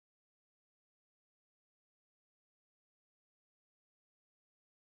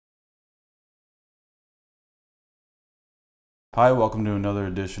Hi, welcome to another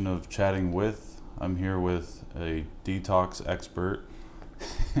edition of Chatting With. I'm here with a detox expert,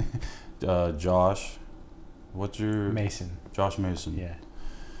 Josh. What's your Mason. Josh Mason? Yeah.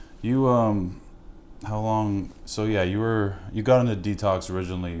 You how long? So yeah, you got into detox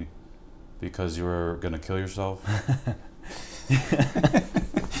originally because you were gonna kill yourself,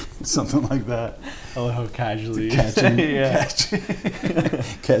 something like that. I love how casually Catching, yeah.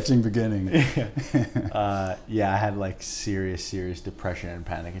 catching beginning. Yeah, I had like serious depression and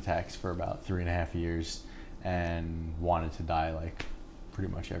panic attacks for about 3.5 years and wanted to die like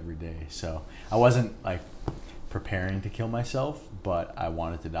pretty much every day. So I wasn't like preparing to kill myself, but I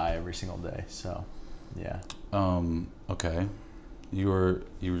wanted to die every single day. So yeah. Okay. You were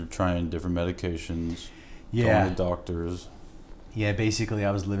trying different medications, Yeah. going to doctors. Yeah, basically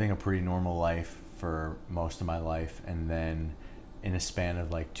I was living a pretty normal life for most of my life, and then in a span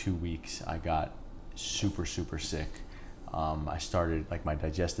of like 2 weeks I got super sick. I started like my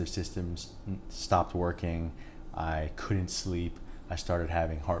digestive system stopped working. I couldn't sleep. I started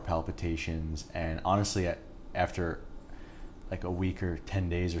having heart palpitations, and honestly after like a week or 10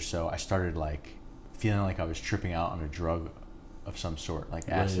 days or so I started like feeling like I was tripping out on a drug of some sort, like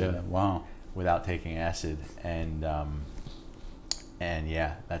acid. Yeah. Wow. Without taking acid, and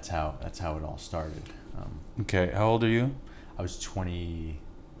yeah, that's how it all started. Okay. How old are you? I was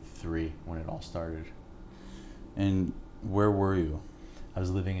 23 when it all started. And where were you? I was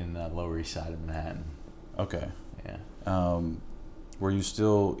living in the Lower East Side of Manhattan. Okay. Yeah. Were you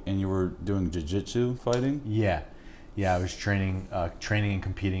still, and you were doing jiu-jitsu fighting? Yeah. I was training and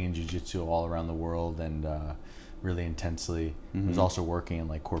competing in jiu-jitsu all around the world, and really intensely. I was also working in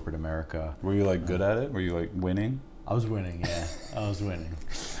like corporate America. Were you like good at it? Were you like winning? I was winning. Yeah, I was winning.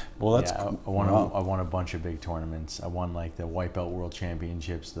 Well, that's yeah, wow. I won a bunch of big tournaments. I won like the White Belt World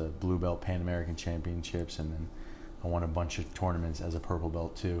Championships, the Blue Belt Pan American Championships, and then I won a bunch of tournaments as a purple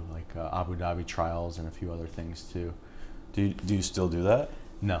belt too, like Abu Dhabi trials and a few other things too. Do you still do that?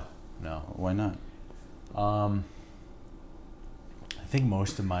 No. Why not? I think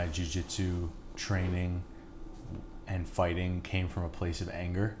most of my jiu-jitsu training and fighting came from a place of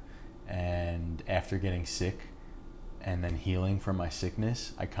anger, and after getting sick and then healing from my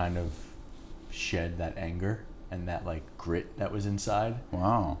sickness, I kind of shed that anger and that like grit that was inside.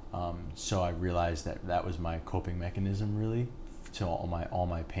 Wow. So I realized that was my coping mechanism really to all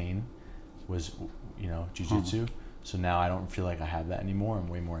my pain was, jiu-jitsu. So now I don't feel like I have that anymore. I'm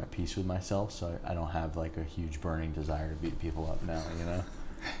way more at peace with myself, so I don't have like a huge burning desire to beat people up now,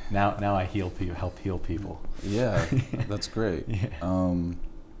 Now I help heal people. Yeah, that's great. Yeah.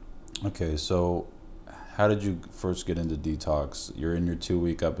 Okay, so how did you first get into detox? You're in your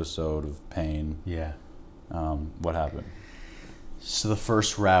 2-week episode of pain. Yeah. What happened? So the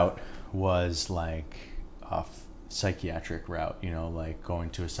first route was like a psychiatric route, like going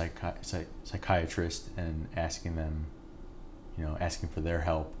to a psychiatrist and asking them, asking for their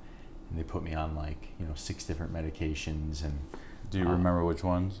help. And they put me on like, 6 different medications. And Do you remember which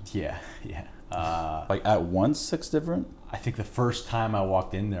ones? yeah. Like at once, 6 different? I think the first time I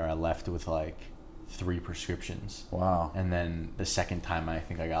walked in there, I left with like 3 prescriptions. Wow. And then the second time, I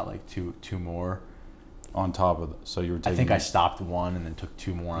think I got like two more. On top of so you were taking... I think I stopped 1 and then took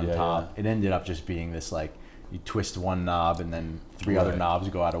 2 more on top. Yeah. It ended up just being this like, you twist one knob and then 3 other Right. knobs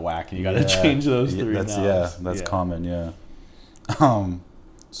go out of whack, and you got to change those 3 that's, knobs. Yeah, that's common, yeah.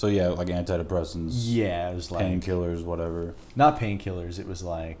 So yeah, like antidepressants. Yeah, it was like... Painkillers, whatever. Not painkillers, it was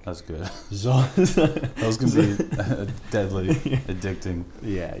like... That's good. Those can be deadly, addicting.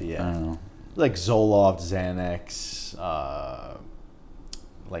 Yeah. I don't know. Like Zoloft, Xanax,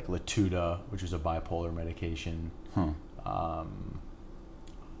 like Latuda, which was a bipolar medication. Huh.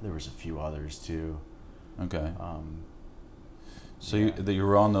 There was a few others too. Okay. So yeah. you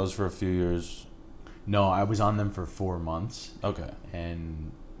were on those for a few years. No, I was on them for 4 months. Okay.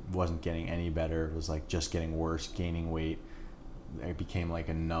 And wasn't getting any better. It was like just getting worse, gaining weight. I became like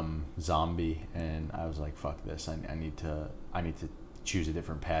a numb zombie, and I was like, fuck this. I need to choose a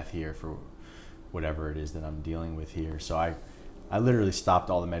different path here for whatever it is that I'm dealing with here. So I literally stopped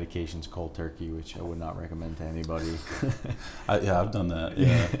all the medications cold turkey, which I would not recommend to anybody. I've done that.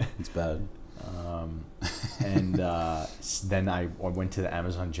 Yeah, it's bad. And then I went to the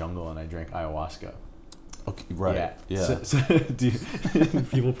Amazon jungle and I drank ayahuasca. Okay, right. Yeah. So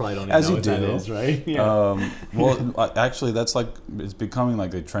people probably don't even As know you what do. that is, right? Yeah. Well, actually, that's like, it's becoming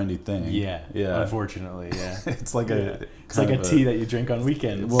like a trendy thing. Yeah. Yeah. Unfortunately, yeah. It's like It's like a tea that you drink on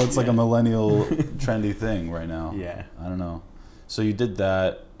weekends. Well, it's like a millennial trendy thing right now. Yeah. I don't know. So you did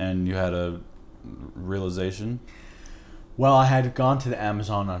that, and you had a realization. Well, I had gone to the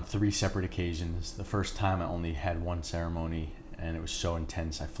Amazon on 3 separate occasions. The first time I only had 1 ceremony, and it was so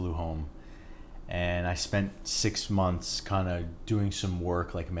intense. I flew home, and I spent 6 months kind of doing some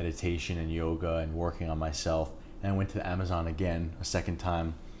work like meditation and yoga and working on myself. And I went to the Amazon again a second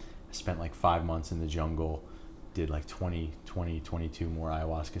time. I spent like 5 months in the jungle, did like 22 more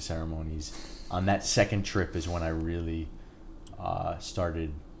ayahuasca ceremonies. On that second trip is when I really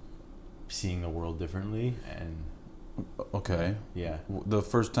started seeing the world differently. And Okay. yeah. The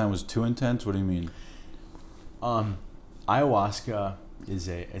first time was too intense? What do you mean? Ayahuasca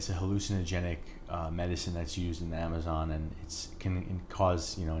it's a hallucinogenic medicine that's used in the Amazon, and it can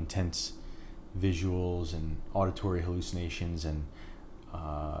cause intense visuals and auditory hallucinations, and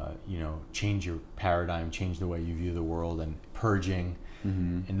change your paradigm, change the way you view the world, and purging.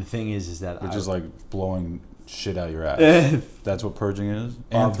 Mm-hmm. And the thing is that Which is like blowing shit out your ass. That's what purging is?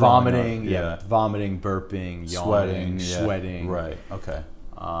 And vomiting, vomiting, burping, yawning, sweating. Right. Okay.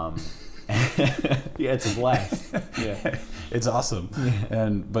 Yeah, it's a blast. Yeah, it's awesome. Yeah.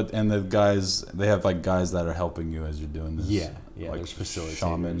 And the guys, they have like guys that are helping you as you're doing this. Yeah. Like there's facilitators,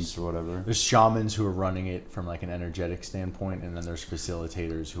 shamans or whatever. There's shamans who are running it from like an energetic standpoint, and then there's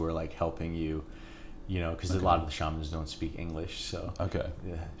facilitators who are like helping you. Because a lot of the shamans don't speak English, so okay.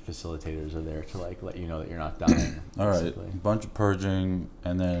 The facilitators are there to like let you know that you're not dying. All right, a bunch of purging,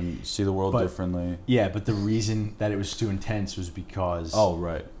 and then see the world differently. Yeah, but the reason that it was too intense was because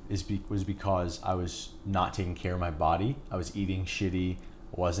was because I was not taking care of my body. I was eating shitty,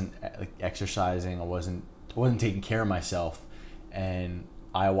 wasn't exercising, I wasn't taking care of myself, and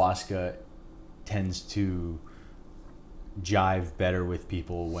ayahuasca tends to jive better with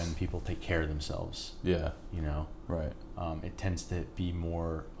people when people take care of themselves. Yeah. Right. It tends to be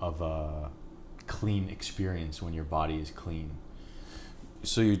more of a clean experience when your body is clean.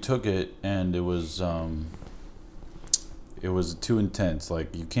 So you took it, and it was too intense.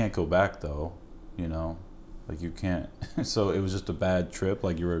 Like, you can't go back though, like you can't. So it was just a bad trip.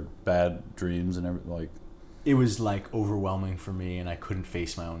 Like, you were bad dreams and everything. Like, it was like overwhelming for me, and I couldn't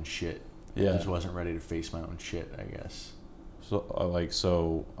face my own shit. Yeah. I just wasn't ready to face my own shit, I guess.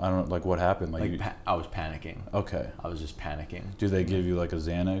 So I don't know, like, what happened? I was panicking. Okay. I was just panicking. Do they give you like a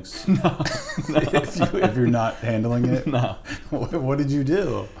Xanax? No. if you're not handling it? No. What did you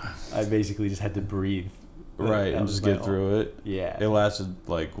do? I basically just had to breathe. Right, and just get through it? Yeah. It lasted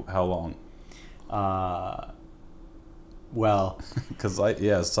like how long? Well. Because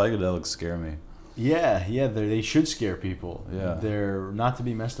psychedelics scare me. Yeah, they should scare people. Yeah, they're not to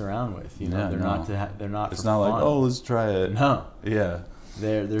be messed around with. They're not. They're not. It's for not fun. like, oh, let's try it. No. Yeah.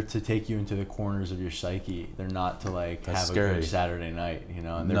 They're to take you into the corners of your psyche. They're not to like That's have scary. a good Saturday night.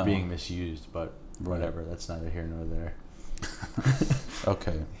 And they're being misused. But whatever. That's neither here nor there.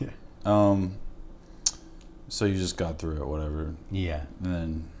 Okay. Yeah. So you just got through it, whatever. Yeah.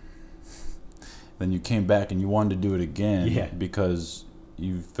 And then you came back and you wanted to do it again. Yeah. Because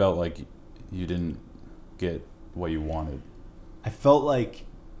you felt like you didn't get what you wanted. I felt like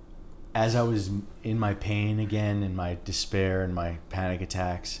as I was in my pain again, in my despair and my panic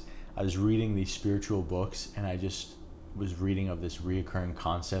attacks, I was reading these spiritual books, and I just was reading of this reoccurring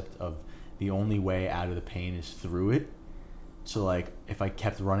concept of the only way out of the pain is through it. So like if I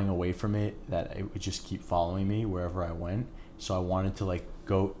kept running away from it, that it would just keep following me wherever I went. So I wanted to like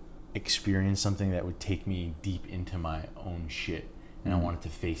go experience something that would take me deep into my own shit, and I wanted to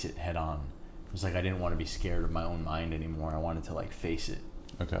face it head on. It was like I didn't want to be scared of my own mind anymore. I wanted to like face it.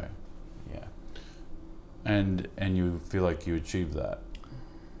 Okay. Yeah. And you feel like you achieved that?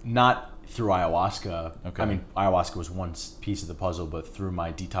 Not through ayahuasca. Okay. I mean, ayahuasca was one piece of the puzzle, but through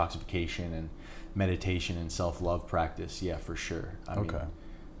my detoxification and meditation and self-love practice, yeah, for sure. I mean,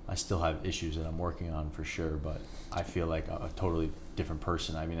 I still have issues that I'm working on for sure, but I feel like a totally different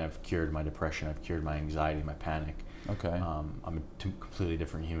person. I mean, I've cured my depression, I've cured my anxiety, my panic. Okay. I'm a completely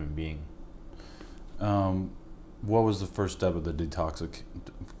different human being. What was the first step of the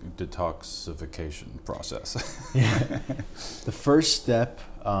detoxification process? Yeah. The first step,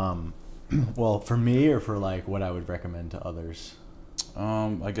 well, for me or for like what I would recommend to others?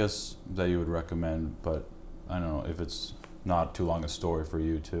 I guess that you would recommend, but I don't know if it's not too long a story for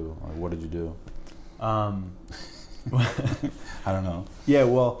you too. Like, what did you do? I don't know. Yeah,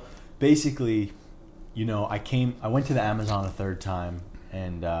 well, basically, I went to the Amazon a third time,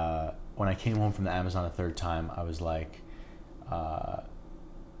 and when I came home from the Amazon a third time, I was like,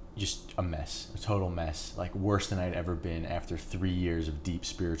 just a mess, a total mess, like worse than I'd ever been after 3 years of deep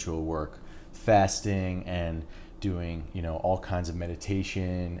spiritual work, fasting and doing, all kinds of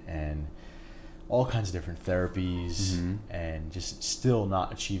meditation and all kinds of different therapies, and just still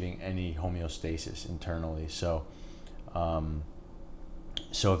not achieving any homeostasis internally. So,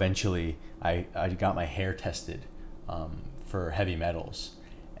 eventually I got my hair tested for heavy metals.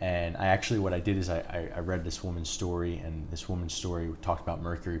 And what I did is I read this woman's story, and this woman's story talked about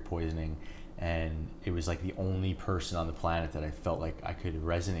mercury poisoning, and it was like the only person on the planet that I felt like I could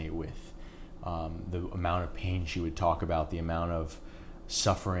resonate with. The amount of pain she would talk about, the amount of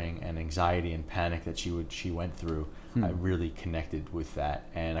suffering and anxiety and panic that she went through, I really connected with that.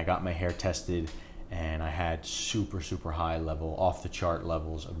 And I got my hair tested, and I had super, super high level, off the chart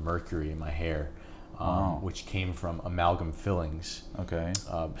levels of mercury in my hair. Which came from amalgam fillings. Okay.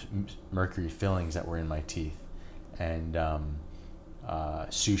 Mercury fillings that were in my teeth. And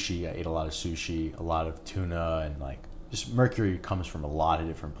sushi, I ate a lot of sushi, a lot of tuna, and like just mercury comes from a lot of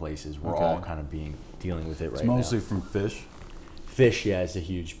different places. We're all kind of dealing with it right now. It's mostly from fish? Fish, yeah, is a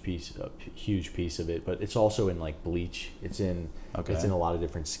huge piece of it, but it's also in like bleach. It's in a lot of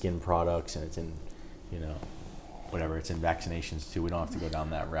different skin products, and it's in, whatever, it's in vaccinations too. We don't have to go down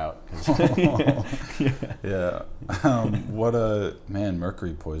that route. Yeah.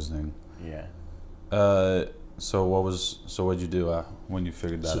 Mercury poisoning. Yeah. So what'd you do when you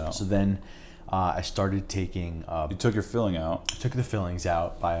figured that out? So then I started taking... you took your filling out? I took the fillings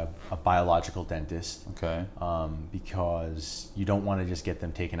out by a biological dentist. Okay. Because you don't want to just get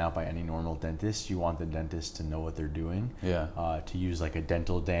them taken out by any normal dentist. You want the dentist to know what they're doing. Yeah. To use like a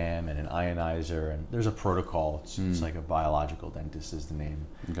dental dam and an ionizer, and there's a protocol. It's like a biological dentist is the name.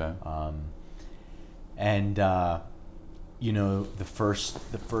 Okay. The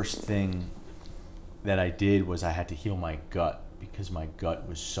first thing that I did was I had to heal my gut, because my gut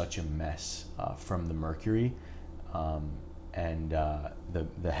was such a mess from the mercury, and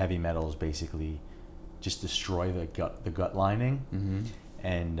the heavy metals basically just destroy the gut lining,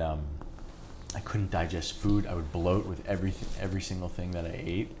 and I couldn't digest food. I would bloat with every single thing that I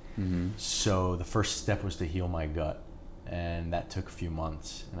ate. So the first step was to heal my gut, and that took a few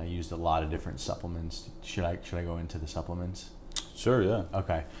months. And I used a lot of different supplements. Should I go into the supplements? Sure. Yeah.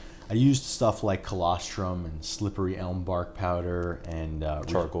 Okay. I used stuff like colostrum and slippery elm bark powder and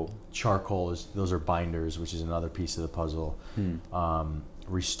charcoal. Those are binders, which is another piece of the puzzle.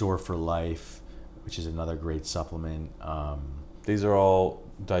 Restore for Life, which is another great supplement. These are all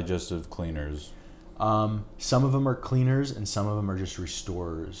digestive cleaners. Some of them are cleaners, and some of them are just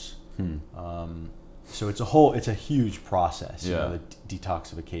restorers. So it's a huge process. Yeah. The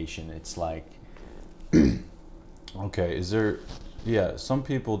detoxification. It's like. Okay. Is there? Yeah, some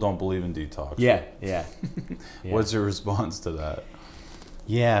people don't believe in detox. Yeah. What's your response to that?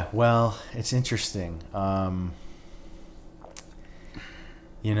 Yeah, well, it's interesting. I've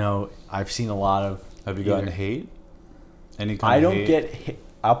seen a lot of... Have you gotten hate? Any kind of hate? I don't get hate.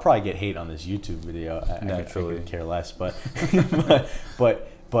 I'll probably get hate on this YouTube video. Naturally. I could care less, but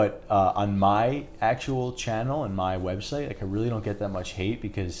on my actual channel and my website, like I really don't get that much hate,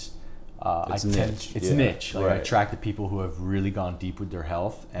 because it's niche. It's niche. Like, right. I attract the people who have really gone deep with their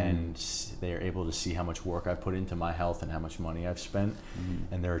health, and they are able to see how much work I put into my health and how much money I've spent,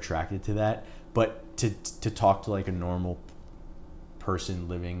 and they're attracted to that. But to talk to like a normal person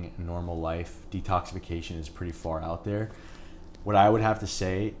living a normal life, detoxification is pretty far out there. What I would have to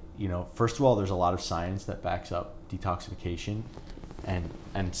say, first of all, there's a lot of science that backs up detoxification, and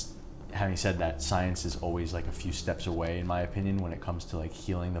having said that, science is always like a few steps away, in my opinion, when it comes to like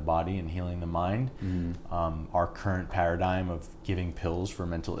healing the body and healing the mind. Our current paradigm of giving pills for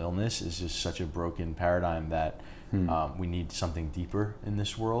mental illness is just such a broken paradigm that we need something deeper in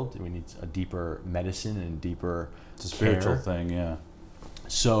this world. We need a deeper medicine and deeper It's a spiritual care. thing, yeah.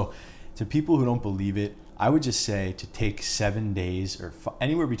 So to people who don't believe it, I would just say to take 7 days or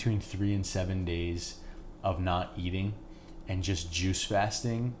anywhere between 3 and 7 days of not eating, and just juice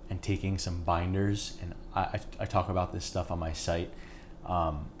fasting and taking some binders. And I talk about this stuff on my site.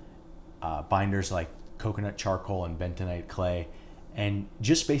 Binders like coconut charcoal and bentonite clay, and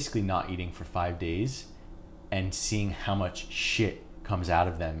just basically not eating for 5 days and seeing how much shit comes out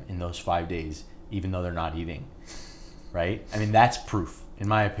of them in those 5 days, even though they're not eating, right? I mean, that's proof, in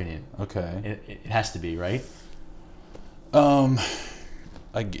my opinion. Okay. It has to be, right?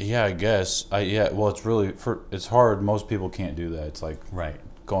 I guess. Well, it's really it's hard. Most people can't do that. It's like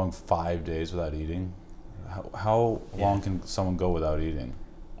going 5 days without eating. How long can someone go without eating?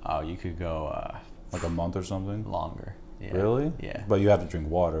 Oh, you could go like a month or something. Longer. Yeah. Really? Yeah. But you have to drink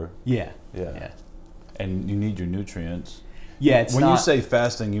water. Yeah. Yeah. And you need your nutrients. Yeah. When you say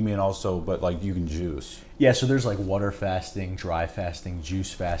fasting, you mean also, but like you can juice. Yeah. So there's like water fasting, dry fasting,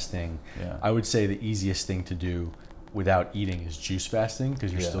 juice fasting. Yeah. I would say the easiest thing to do without eating is juice fasting,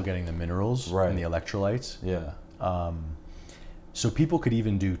 because you're still getting the minerals and the electrolytes. Yeah. So people could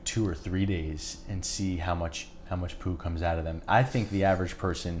even do 2 or 3 days and see how much poo comes out of them. I think the average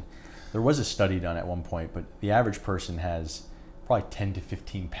person There was a study done at one point, but the average person has probably 10 to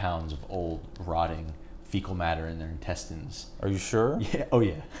 15 pounds of old, rotting fecal matter in their intestines. Are you sure? Yeah. Oh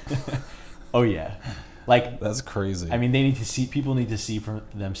yeah. Oh yeah. Like, that's crazy. I mean, people need to see for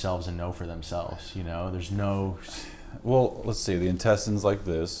themselves and know for themselves. You know, there's no. Well, let's see. The intestines like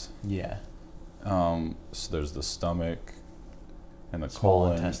this. Yeah. So there's the stomach and the Small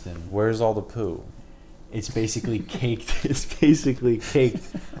colon. intestine. Where's all the poo? It's basically caked. It's basically caked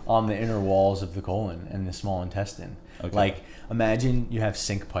on the inner walls of the colon and the small intestine. Okay. Like, imagine you have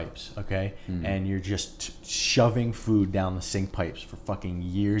sink pipes, okay, and you're just shoving food down the sink pipes for fucking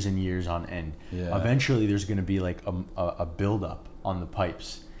years and years on end. Yeah. Eventually, there's going to be like a buildup on the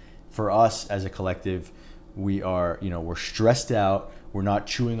pipes. For us as a collective, we are, we're stressed out. We're not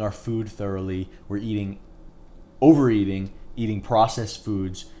chewing our food thoroughly. We're overeating, eating processed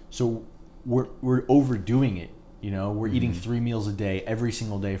foods. So we're overdoing it. We're eating 3 meals a day every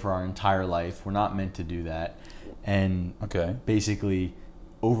single day for our entire life. We're not meant to do that. And basically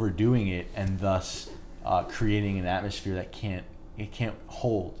overdoing it, and thus creating an atmosphere that can't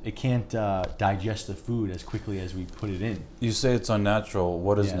digest the food as quickly as we put it in. You say it's unnatural.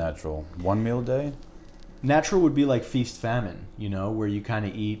 What is natural? 1 meal a day? Natural would be like feast famine, where you kind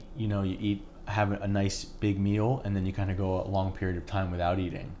of eat, have a nice big meal, and then you kind of go a long period of time without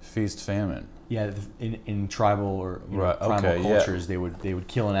eating. Feast famine. Yeah, in tribal or primal cultures, they would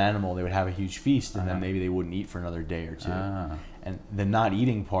kill an animal, they would have a huge feast, and then maybe they wouldn't eat for another day or two. And the not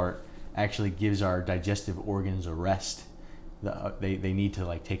eating part actually gives our digestive organs a rest. They need to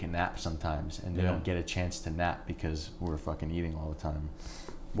like take a nap sometimes, and they don't get a chance to nap because we're fucking eating all the time.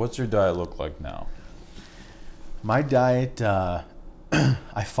 What's your diet look like now? My diet, I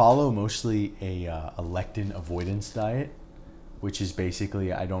follow mostly a lectin avoidance diet, which is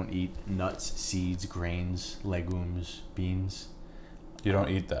basically I don't eat nuts, seeds, grains, legumes, beans. You don't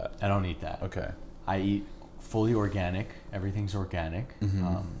eat that? I don't eat that. Okay. I eat fully organic. Everything's organic.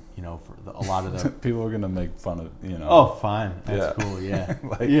 For a lot of the people are gonna make fun of Oh, fine. That's cool. Yeah.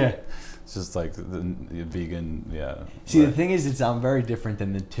 It's just like the vegan. Yeah. See, the thing is, I'm very different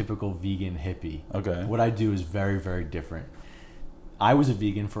than the typical vegan hippie. Okay. What I do is very, very different. I was a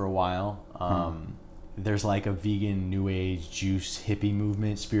vegan for a while. There's like a vegan new age juice hippie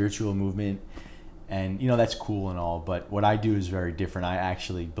movement, spiritual movement, and that's cool and all, but what I do is very different. I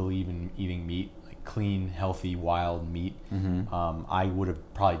actually believe in eating meat, like clean, healthy, wild meat. I would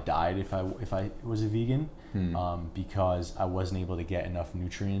have probably died if I was a vegan, because I wasn't able to get enough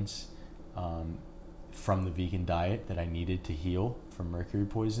nutrients from the vegan diet that I needed to heal from mercury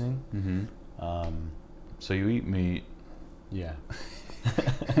poisoning. So you eat meat. Yeah.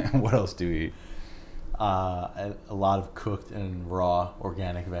 What else do you eat? A lot of cooked and raw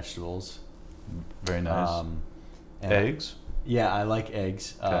organic vegetables. Very nice. Eggs? Yeah, I like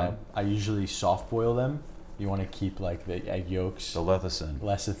eggs. Okay. I usually soft boil them. You want to keep like the egg yolks. The lecithin.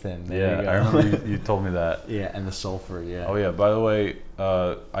 Lecithin. There you go. I remember you told me that. Yeah, and the sulfur. Yeah. Oh yeah. By the way,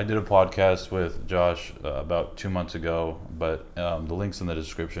 I did a podcast with Josh about 2 months ago, but the link's in the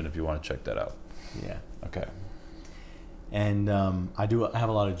description if you want to check that out. Yeah. Okay. And I have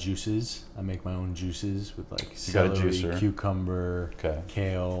a lot of juices. I make my own juices with like celery, cucumber,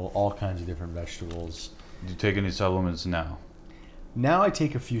 kale, all kinds of different vegetables. Do you take any supplements now? Now I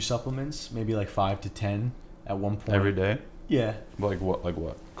take a few supplements, maybe like 5 to 10 at one point. Every day? Yeah. Like what? Like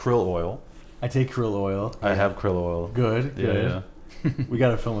what? Krill oil. I take krill oil. I have krill oil. Good. Yeah. We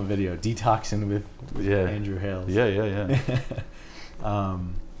got to film a video detoxing with Andrew Hales. Yeah.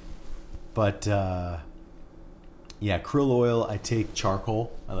 Yeah, krill oil. I take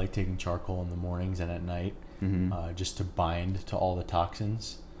charcoal. I like taking charcoal in the mornings and at night, just to bind to all the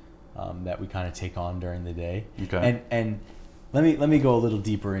toxins that we kind of take on during the day. Okay. And let me go a little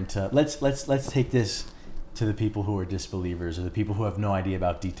deeper into let's take this to the people who are disbelievers or the people who have no idea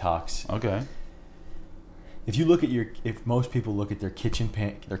about detox. Okay. If most people look at their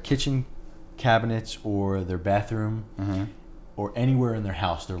kitchen cabinets or their bathroom or anywhere in their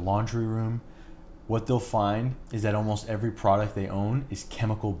house, their laundry room, what they'll find is that almost every product they own is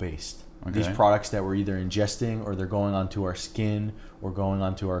chemical based. Okay. These products that we're either ingesting or they're going onto our skin or going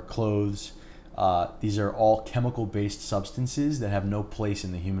onto our clothes, these are all chemical based substances that have no place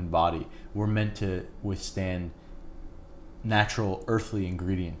in the human body. We're meant to withstand natural earthly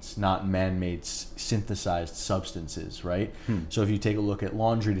ingredients, not man-made synthesized substances, right? So if you take a look at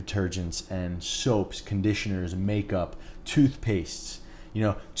laundry detergents and soaps, conditioners, makeup, toothpastes,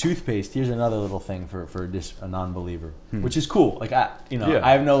 toothpaste, here's another little thing for a non-believer, which is cool. Like I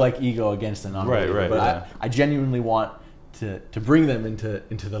have no like ego against a non-believer, but I genuinely want to bring them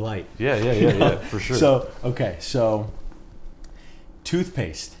into the light. Yeah, for sure. So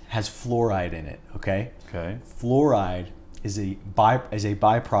toothpaste has fluoride in it. Okay. Okay. Fluoride is a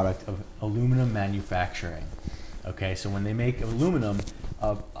byproduct of aluminum manufacturing. Okay, so when they make aluminum,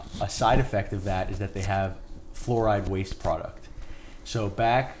 a side effect of that is that they have fluoride waste product. So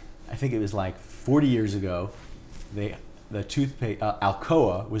back, I think it was like 40 years ago, the toothpaste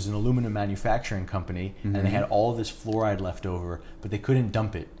Alcoa was an aluminum manufacturing company, and they had all this fluoride left over, but they couldn't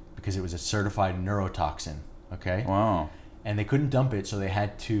dump it because it was a certified neurotoxin. Okay. Wow. And they couldn't dump it, so they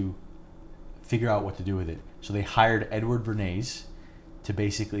had to figure out what to do with it. So they hired Edward Bernays to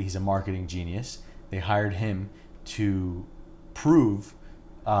basically, he's a marketing genius. They hired him to prove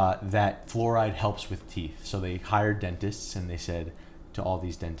that fluoride helps with teeth. So they hired dentists, and they said to all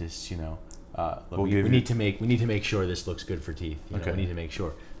these dentists, you know, look, we need to make sure this looks good for teeth. You know, we need to make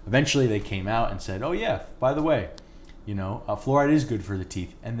sure. Eventually, they came out and said, oh yeah, by the way, you know, fluoride is good for the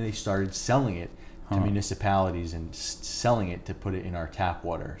teeth, and they started selling it to municipalities and selling it to put it in our tap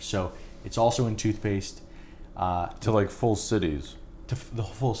water. So it's also in toothpaste. To like full cities. To the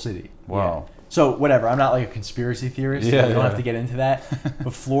full city. Wow. Yeah. So whatever, I'm not like a conspiracy theorist. Yeah, so we don't have to get into that.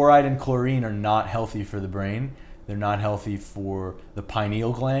 But fluoride and chlorine are not healthy for the brain. They're not healthy for the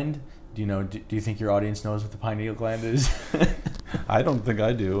pineal gland. Do you know? Do you think your audience knows what the pineal gland is? I don't think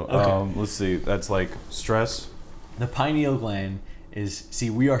I do. Okay. Let's see. That's like stress. The pineal gland is, see,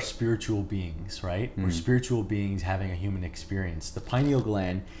 we are spiritual beings, right? We're spiritual beings having a human experience. The pineal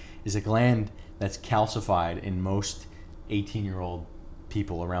gland is a gland that's calcified in most 18-year-old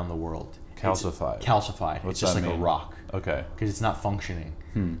people around the world. Calcified. Calcified. What's it's just that like mean? A rock. Okay. Because it's not functioning.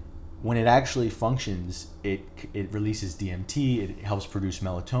 When it actually functions, it releases DMT. It helps produce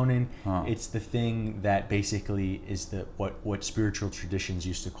melatonin. It's the thing that basically is what spiritual traditions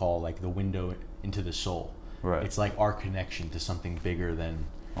used to call like the window into the soul. Right. It's like our connection to something bigger than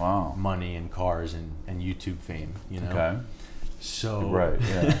money and cars and YouTube fame. You know. Okay. So. Right.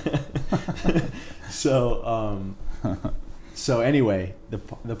 Yeah. So anyway,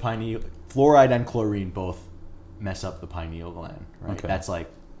 the pineal fluoride and chlorine both mess up the pineal gland, right? Okay. That's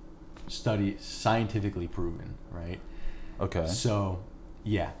like scientifically proven, right? Okay. So,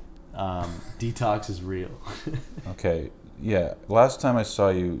 yeah, detox is real. Okay. Yeah. Last time I saw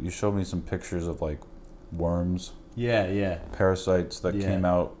you, you showed me some pictures of like worms. Yeah. Parasites that came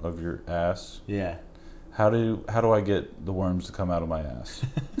out of your ass. Yeah. How do I get the worms to come out of my ass?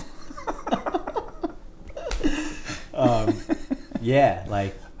 Yeah,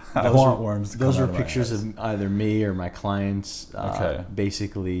 like I want worms to come those out are of my pictures ass. of either me or my clients. Okay.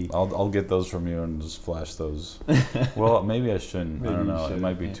 Basically, I'll get those from you and just flash those. Well, maybe I shouldn't. I don't know. It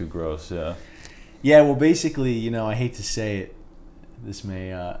might be too gross. Yeah. Yeah. Well, basically, you know, I hate to say it. This may,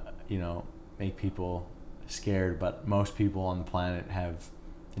 you know, make people scared, but most people on the planet have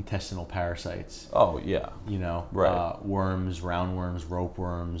intestinal parasites. Oh yeah. You know, right. Worms, roundworms, rope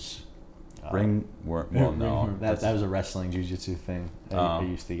worms. Ringworm. Well, no. That was a wrestling jiu-jitsu thing I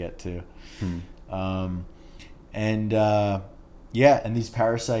used to get to. And these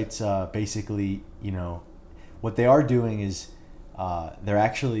parasites basically, you know, what they are doing is they're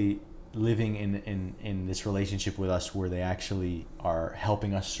actually living in this relationship with us where they actually are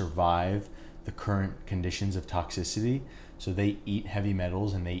helping us survive the current conditions of toxicity. So they eat heavy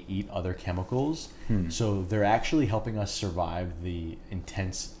metals and they eat other chemicals. So they're actually helping us survive the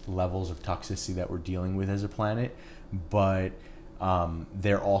intense levels of toxicity that we're dealing with as a planet. But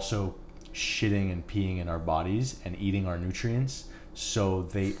they're also shitting and peeing in our bodies and eating our nutrients. So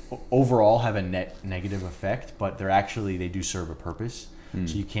they overall have a net negative effect, but they do serve a purpose.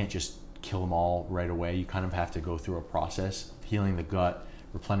 So you can't just kill them all right away. You kind of have to go through a process, healing the gut,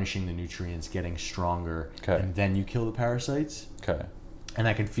 replenishing the nutrients, getting stronger, and then you kill the parasites. Okay. And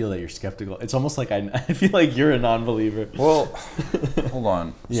I can feel that you're skeptical. It's almost like I feel like you're a non-believer. Well, hold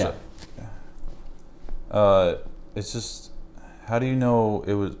on. Yeah. So, it's just, how do you know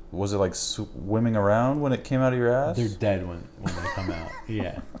it was it like swimming around when it came out of your ass? They're dead when they come out.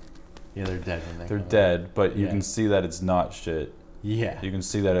 Yeah. Yeah, they're dead when they come out. They're dead, but you can see that it's not shit. Yeah. You can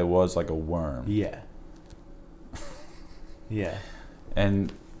see that it was like a worm. Yeah. Yeah.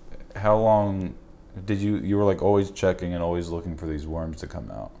 And how long did you were like always checking and always looking for these worms to come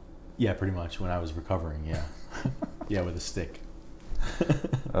out? Yeah, pretty much when I was recovering, yeah. Yeah, with a stick.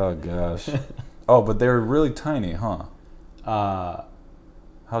 Oh gosh. Oh, but they're really tiny, huh? How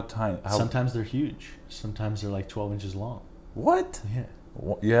tiny? Sometimes they're huge. Sometimes they're like 12 inches long. What?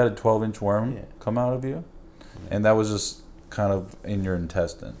 Yeah. You had a 12-inch worm come out of you? Yeah. And that was just kind of in your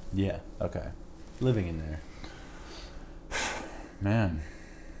intestine? Yeah. Okay. Living in there. Man.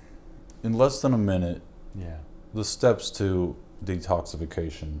 In less than a minute, the steps to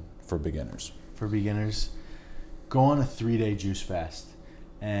detoxification for beginners. For beginners, go on a 3-day juice fast,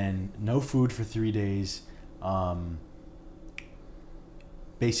 and no food for 3 days.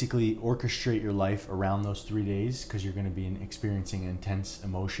 Basically orchestrate your life around those 3 days, because you're going to be experiencing intense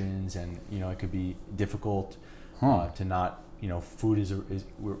emotions, and it could be difficult to not, food is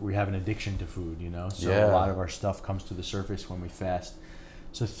we have an addiction to food, so a lot of our stuff comes to the surface when we fast.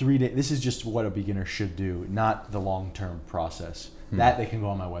 So 3 days, this is just what a beginner should do, not the long-term process. That they can go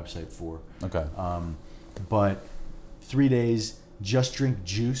on my website for. Okay. But 3 days, just drink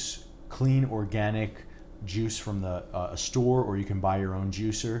juice, clean organic juice from a store, or you can buy your own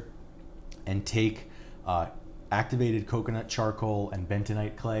juicer, and take activated coconut charcoal and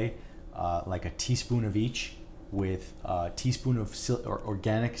bentonite clay, like a teaspoon of each, with a teaspoon of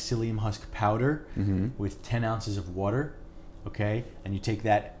organic psyllium husk powder, with 10 ounces of water. Okay, and you take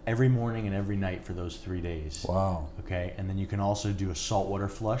that every morning and every night for those 3 days. Wow. Okay, and then you can also do a saltwater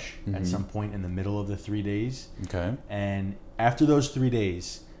flush at some point in the middle of the 3 days. Okay. And after those 3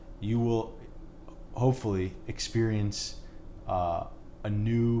 days, you will hopefully experience a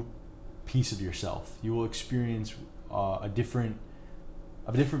new piece of yourself. You will experience a different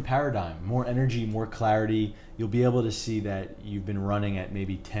paradigm, more energy, more clarity. You'll be able to see that you've been running at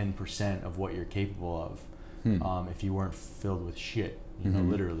maybe 10% of what you're capable of. If you weren't filled with shit,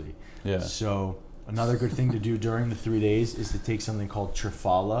 literally. Yeah. So another good thing to do during the 3 days is to take something called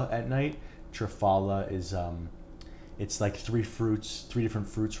Triphala at night. Triphala is it's like three different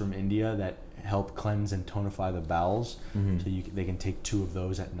fruits from India that help cleanse and tonify the bowels. So they can take 2 of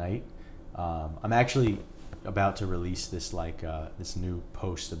those at night. I'm actually about to release this this new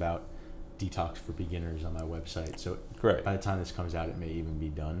post about detox for beginners on my website. So great. By the time this comes out, it may even be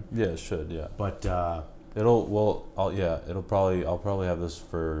done. Yeah, it should. Yeah. But I'll probably have this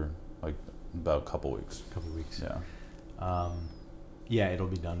for like about a couple weeks. Yeah. It'll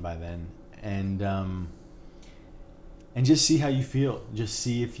be done by then, and just see how you feel. Just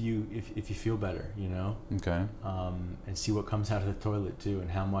see if you feel better, Okay. And see what comes out of the toilet too, and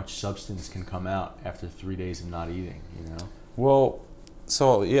how much substance can come out after 3 days of not eating, Well,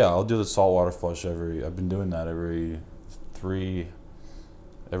 so yeah, I'll do the saltwater flush I've been doing that every 3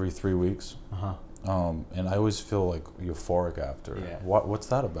 weeks. And I always feel like euphoric after. Yeah. What's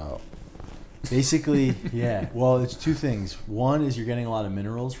that about? Basically, yeah. Well, it's 2 things. One is you're getting a lot of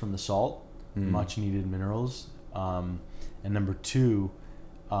minerals from the salt, much needed minerals. And number 2,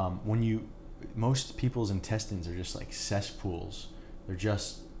 most people's intestines are just like cesspools. They're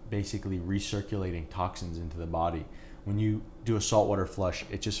just basically recirculating toxins into the body. When you do a saltwater flush,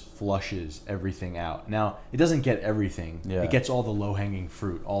 it just flushes everything out. Now, it doesn't get everything. Yeah. It gets all the low-hanging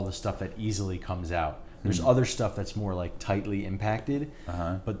fruit, all the stuff that easily comes out. There's other stuff that's more like tightly impacted,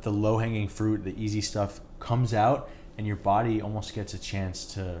 but the low-hanging fruit, the easy stuff comes out, and your body almost gets a chance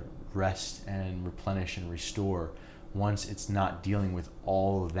to rest and replenish and restore once it's not dealing with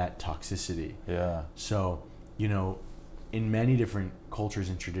all of that toxicity. Yeah. So, in many different cultures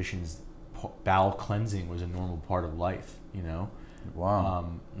and traditions, bowel cleansing was a normal part of life,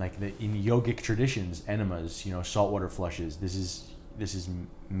 Wow. In yogic traditions, enemas, saltwater flushes, this is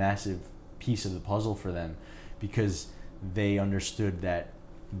massive piece of the puzzle for them, because they understood that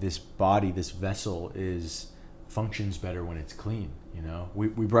this body, this vessel functions better when it's clean.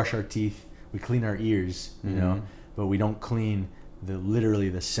 We brush our teeth, we clean our ears, but we don't clean literally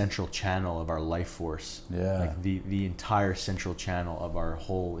the central channel of our life force. Yeah. Like the entire central channel of our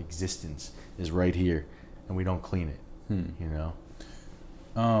whole existence is right here, and we don't clean it.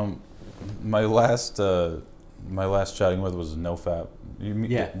 My last chatting with was NoFap.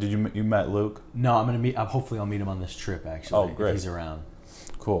 You met Luke? No, I'm gonna hopefully I'll meet him on this trip, actually. Oh, great. If he's around.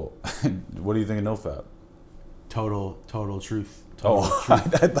 Cool. What do you think of NoFap? Total truth. I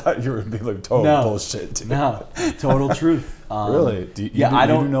thought you were being like total bullshit. Dude. No, total truth. Really? Do you do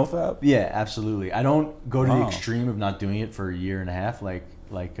NoFap? Yeah, absolutely. I don't go to the extreme of not doing it for a year and a half, like.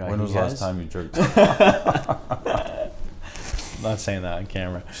 When was the last time you jerked? I'm not saying that on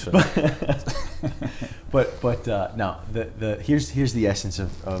camera. Sure. But no. Here's the essence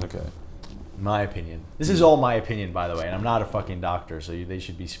of okay. My opinion. This is all my opinion, by the way, and I'm not a fucking doctor, so they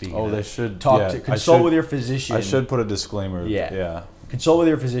should be speaking. Oh, they should consult with your physician. I should put a disclaimer. Yeah. Consult with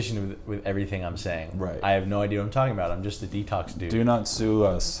your physician with everything I'm saying. Right. I have no idea what I'm talking about. I'm just a detox dude. Do not sue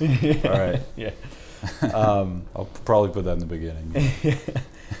us. All right. Yeah. I'll probably put that in the beginning.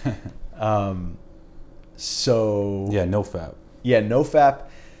 So. Yeah, NoFap. Yeah, NoFap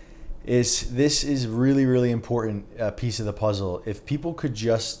this is really, really important piece of the puzzle. If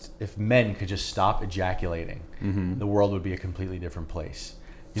men could just stop ejaculating, the world would be a completely different place.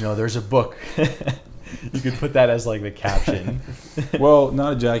 There's a book. You could put that as like the caption. Well,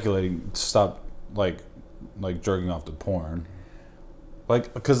 not ejaculating. Stop like jerking off to porn.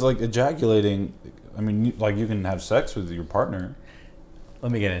 Like, because like ejaculating, I mean, like you can have sex with your partner.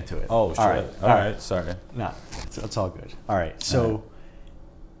 Let me get into it. Oh, shit. All right. Sorry. No, it's all good. All right. So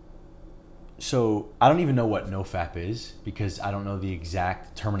I don't even know what nofap is because I don't know the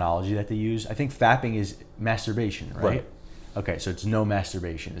exact terminology that they use. I think fapping is masturbation, right? Okay, so it's no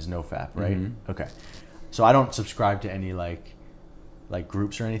masturbation is nofap, right? Mm-hmm. Okay. So I don't subscribe to any like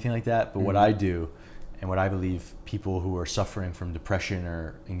groups or anything like that, but what I do and what I believe people who are suffering from depression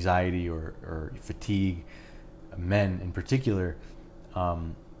or anxiety or fatigue, men in particular,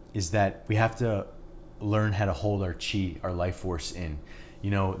 is that we have to learn how to hold our chi, our life force in. You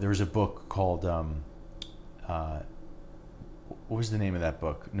know, there was a book called, what was the name of that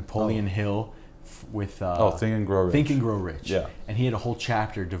book? Napoleon Hill with... Think and Grow Rich. Think and Grow Rich. Yeah. And he had a whole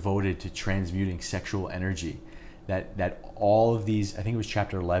chapter devoted to transmuting sexual energy. That all of these, I think it was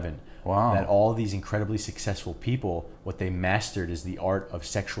chapter 11. Wow. That all of these incredibly successful people, what they mastered is the art of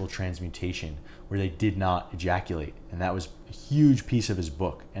sexual transmutation, where they did not ejaculate. And that was a huge piece of his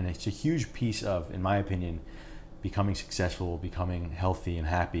book. And it's a huge piece of, in my opinion, becoming successful, becoming healthy and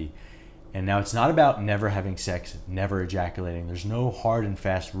happy. And now it's not about never having sex, never ejaculating. There's no hard and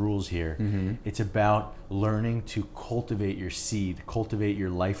fast rules here. Mm-hmm. It's about learning to cultivate your seed, cultivate your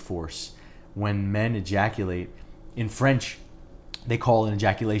life force. When men ejaculate, in French, they call an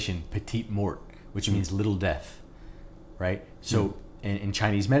ejaculation petite mort, which means little death, right? So in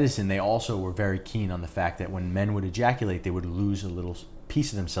Chinese medicine, they also were very keen on the fact that when men would ejaculate, they would lose a little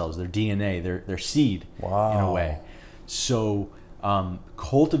piece of themselves, their DNA, their seed, in a way. So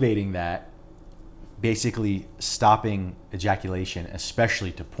cultivating that, basically stopping ejaculation,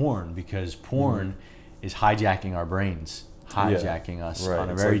 especially to porn, because porn is hijacking our brains, hijacking us on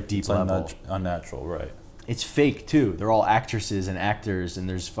a very deep level. Unnatural, right. It's fake too. They're all actresses and actors, and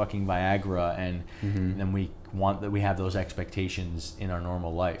there's fucking Viagra, and then we have those expectations in our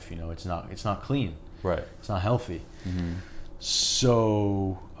normal life. You know, it's not clean. Right. It's not healthy.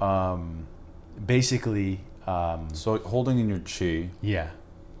 So basically, so holding in your chi. Yeah.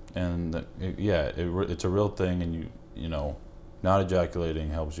 And it's a real thing, and you know, not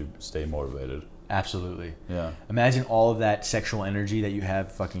ejaculating helps you stay motivated. Absolutely. Yeah. Imagine all of that sexual energy that you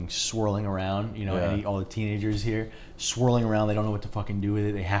have fucking swirling around, you know, all the teenagers here swirling around. They don't know what to fucking do with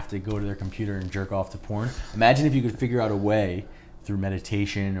it. They have to go to their computer and jerk off to porn. Imagine if you could figure out a way through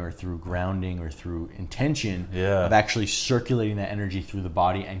meditation or through grounding or through intention of actually circulating that energy through the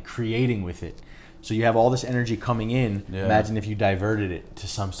body and creating with it. So you have all this energy coming in. Yeah. Imagine if you diverted it to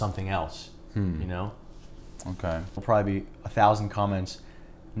something else, you know? Okay. There'll probably be 1,000 comments.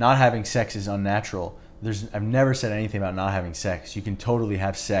 Not having sex is unnatural. I've never said anything about not having sex. You can totally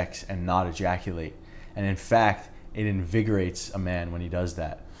have sex and not ejaculate. And in fact, it invigorates a man when he does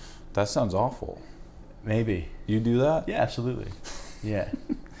that. That sounds awful. Maybe. You do that? Yeah, absolutely. Yeah.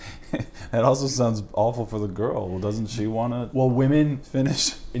 It also sounds awful for the girl. Well, doesn't she want to women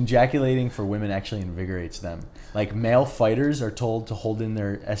finish? Ejaculating for women actually invigorates them. Like male fighters are told to hold in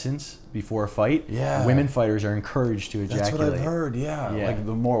their essence before a fight. Yeah. Women fighters are encouraged to ejaculate. That's what I've heard, yeah. Like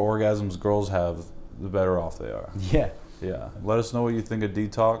the more orgasms girls have, the better off they are. Yeah. Yeah. Let us know what you think of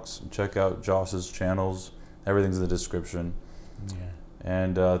Detox. Check out Josh's channels. Everything's in the description. Yeah.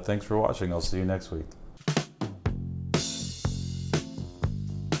 And thanks for watching. I'll see you next week.